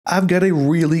I've got a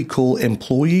really cool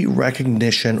employee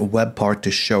recognition web part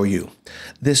to show you.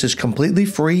 This is completely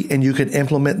free and you can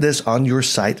implement this on your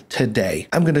site today.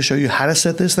 I'm going to show you how to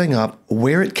set this thing up,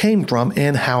 where it came from,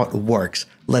 and how it works.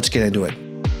 Let's get into it.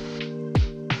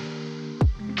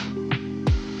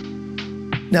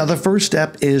 Now, the first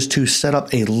step is to set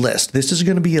up a list. This is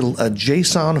going to be a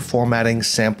JSON formatting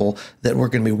sample that we're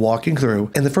going to be walking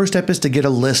through. And the first step is to get a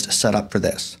list set up for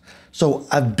this. So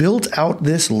I've built out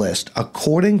this list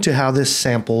according to how this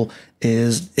sample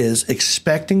is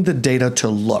expecting the data to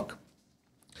look.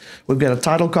 We've got a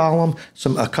title column,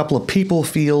 a couple of people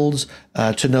fields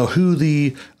to know who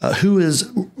is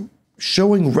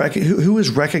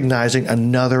recognizing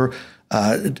another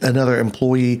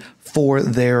employee for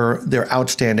their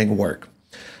outstanding work.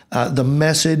 The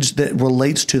message that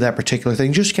relates to that particular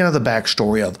thing, just kind of the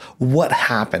backstory of what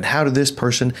happened. How did this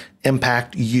person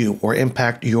impact you or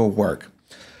impact your work?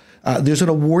 There's an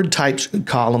award types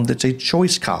column that's a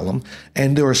choice column,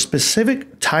 and there are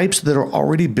specific types that are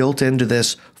already built into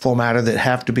this formatter that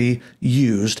have to be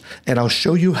used, and I'll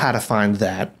show you how to find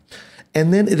that.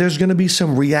 And then there's going to be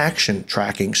some reaction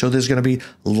tracking. So there's going to be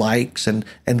likes and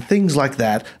things like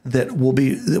that that will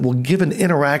give an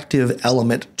interactive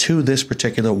element to this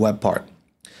particular web part.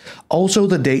 Also,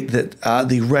 the date that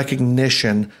the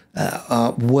recognition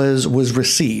was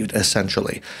received,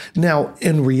 essentially. Now,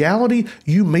 in reality,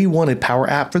 you may want a Power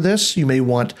App for this. You may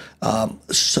want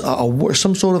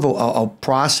some sort of a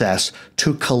process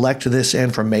to collect this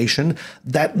information.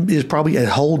 That is probably a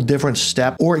whole different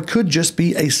step, or it could just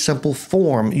be a simple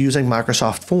form using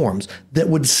Microsoft Forms that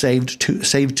would save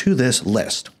to this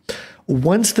list.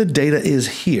 Once the data is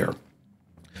here,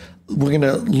 we're going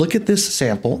to look at this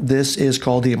sample. This is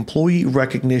called the Employee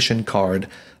Recognition Card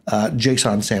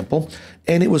JSON sample,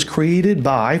 and it was created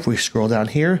by, if we scroll down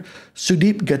here,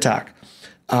 Sudeep Ghatak.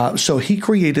 So he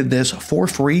created this for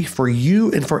free for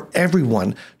you and for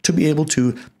everyone to be able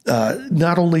to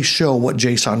not only show what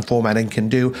JSON formatting can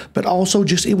do, but also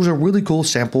it was a really cool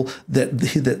sample that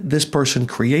this person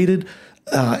created.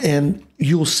 And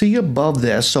you'll see above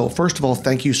this. So first of all,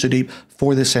 thank you, Sudeep,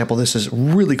 for this sample. This is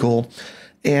really cool.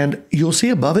 And you'll see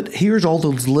above it, here's all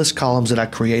those list columns that I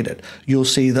created. You'll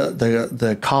see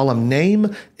the column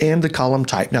name and the column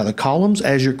type. Now, the columns,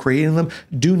 as you're creating them,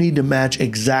 do need to match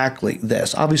exactly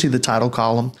this. Obviously, the title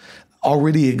column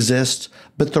already exists,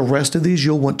 but the rest of these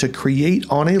you'll want to create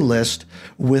on a list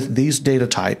with these data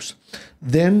types.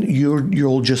 Then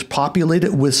you'll just populate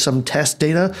it with some test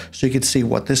data so you can see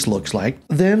what this looks like.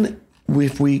 Then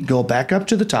if we go back up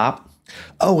to the top,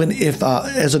 and if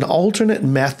as an alternate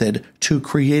method to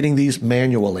creating these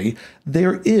manually,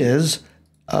 there is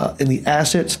in the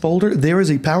assets folder, there is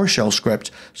a PowerShell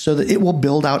script so that it will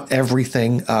build out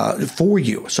everything for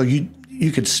you. So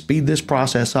you could speed this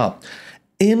process up.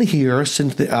 In here,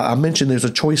 since I mentioned there's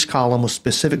a choice column with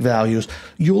specific values,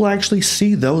 you'll actually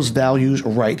see those values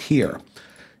right here.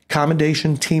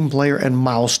 Commendation, team player, and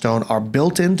milestone are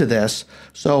built into this.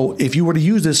 So if you were to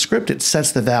use this script, it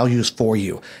sets the values for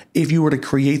you. If you were to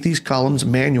create these columns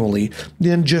manually,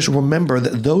 then just remember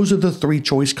that those are the three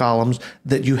choice columns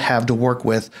that you have to work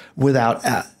with without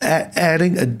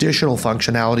adding additional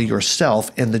functionality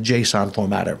yourself in the JSON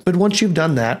formatter. But once you've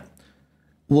done that,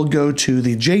 we'll go to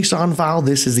the JSON file.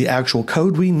 This is the actual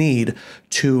code we need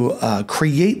to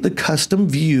create the custom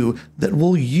view that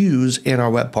we'll use in our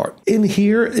web part. In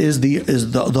here is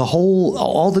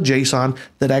all the JSON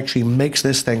that actually makes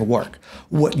this thing work.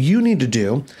 What you need to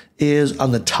do is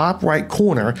on the top right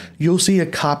corner, you'll see a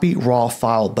copy raw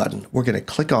file button. We're going to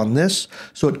click on this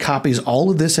so it copies all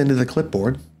of this into the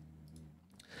clipboard.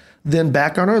 Then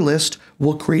back on our list,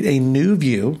 we'll create a new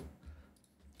view.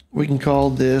 We can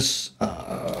call this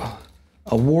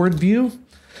award view.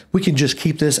 We can just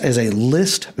keep this as a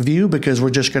list view because we're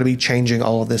just going to be changing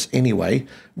all of this anyway.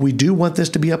 We do want this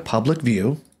to be a public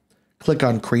view. Click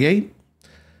on create.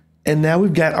 And now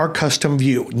we've got our custom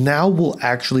view. Now we'll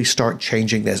actually start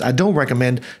changing this. I don't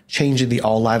recommend changing the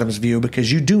all items view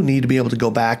because you do need to be able to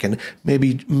go back and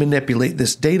maybe manipulate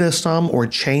this data some or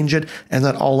change it. And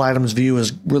that all items view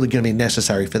is really going to be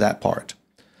necessary for that part.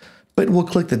 But we'll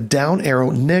click the down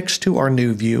arrow next to our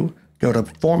new view, go to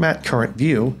Format Current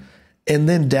View, and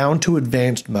then down to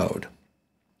Advanced Mode.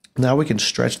 Now we can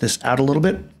stretch this out a little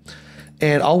bit.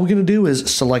 And all we're going to do is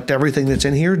select everything that's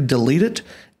in here, delete it,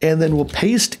 and then we'll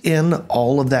paste in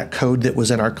all of that code that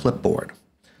was in our clipboard.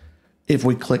 If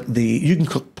we click you can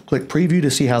click Preview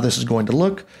to see how this is going to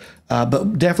look,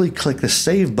 but definitely click the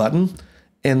Save button,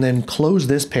 and then close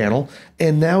this panel,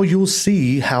 and now you'll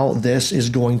see how this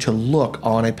is going to look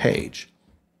on a page.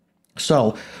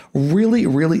 So really,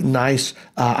 really nice.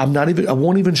 I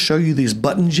won't even show you these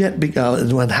buttons yet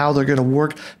and how they're going to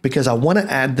work, because I want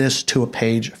to add this to a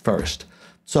page first.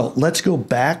 So let's go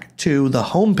back to the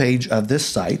home page of this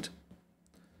site,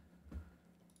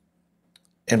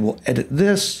 and we'll edit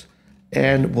this,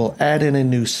 and we'll add in a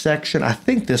new section. I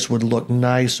think this would look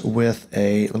nice with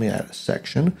let me add a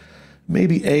section,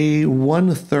 maybe a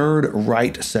 1/3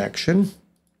 right section.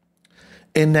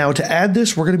 And now to add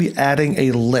this, we're going to be adding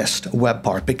a list web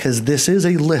part, because this is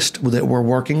a list that we're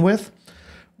working with.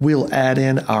 We'll add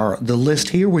in the list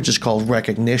here, which is called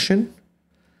recognition.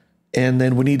 And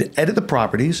then we need to edit the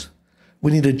properties.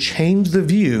 We need to change the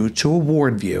view to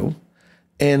award view.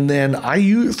 And then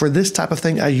for this type of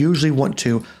thing, I usually want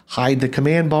to hide the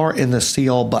command bar and the see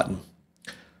all button.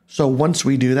 So once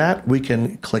we do that, we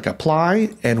can click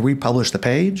apply and republish the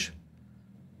page.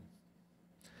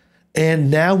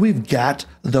 And now we've got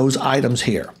those items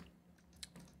here.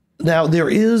 Now there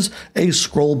is a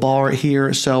scroll bar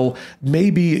here, so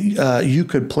maybe you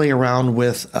could play around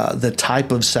with the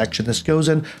type of section this goes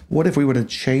in. What if we were to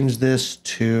change this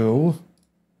to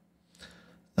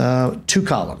 2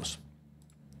 columns?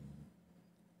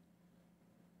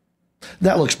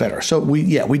 That looks better. So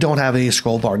we don't have a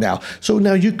scroll bar now. So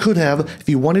now you could have, if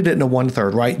you wanted it in a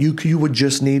 1/3, right, you would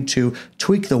just need to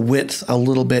tweak the width a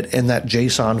little bit in that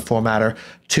JSON formatter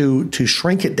to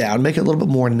shrink it down, make it a little bit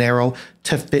more narrow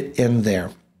to fit in there.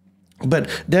 But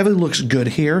definitely looks good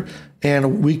here.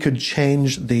 And we could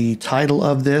change the title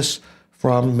of this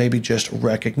from maybe just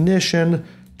recognition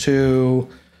to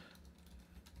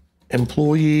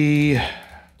employee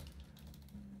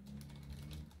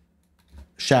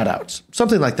shoutouts,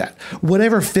 something like that.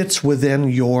 Whatever fits within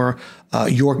your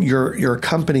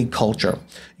company culture,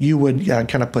 you would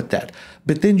kind of put that.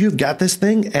 But then you've got this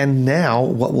thing, and now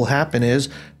what will happen is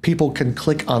people can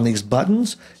click on these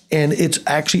buttons, and it's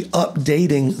actually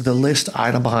updating the list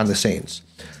item behind the scenes.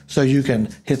 So you can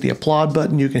hit the applaud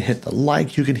button, you can hit the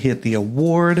like, you can hit the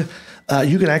award.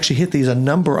 You can actually hit these a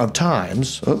number of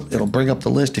times. Oh, it'll bring up the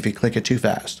list if you click it too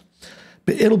fast.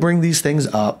 But it'll bring these things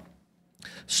up,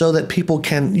 so that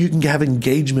you can have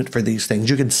engagement for these things.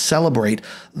 You can celebrate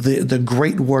the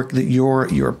great work that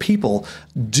your people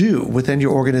do within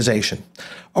your organization.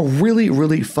 A really,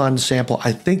 really fun sample.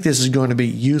 I think this is going to be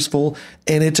useful,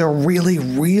 and it's a really,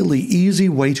 really easy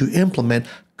way to implement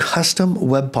custom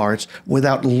web parts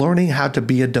without learning how to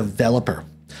be a developer.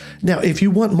 Now, if you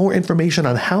want more information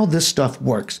on how this stuff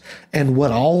works and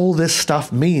what all this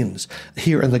stuff means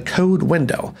here in the code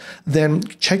window, then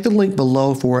check the link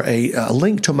below for a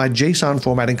link to my JSON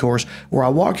formatting course, where I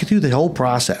walk you through the whole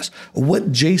process,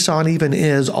 what JSON even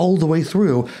is, all the way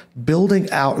through building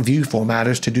out view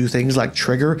formatters to do things like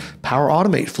trigger Power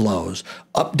Automate flows,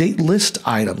 update list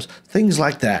items, things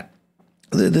like that.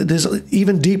 There's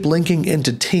even deep linking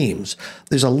into teams.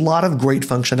 There's a lot of great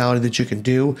functionality that you can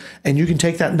do, and you can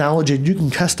take that knowledge and you can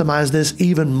customize this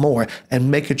even more and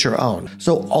make it your own.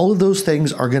 So all of those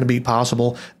things are going to be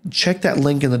possible. Check that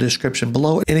link in the description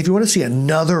below. And if you want to see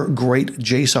another great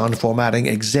JSON formatting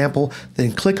example,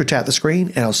 then click or tap the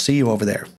screen, and I'll see you over there.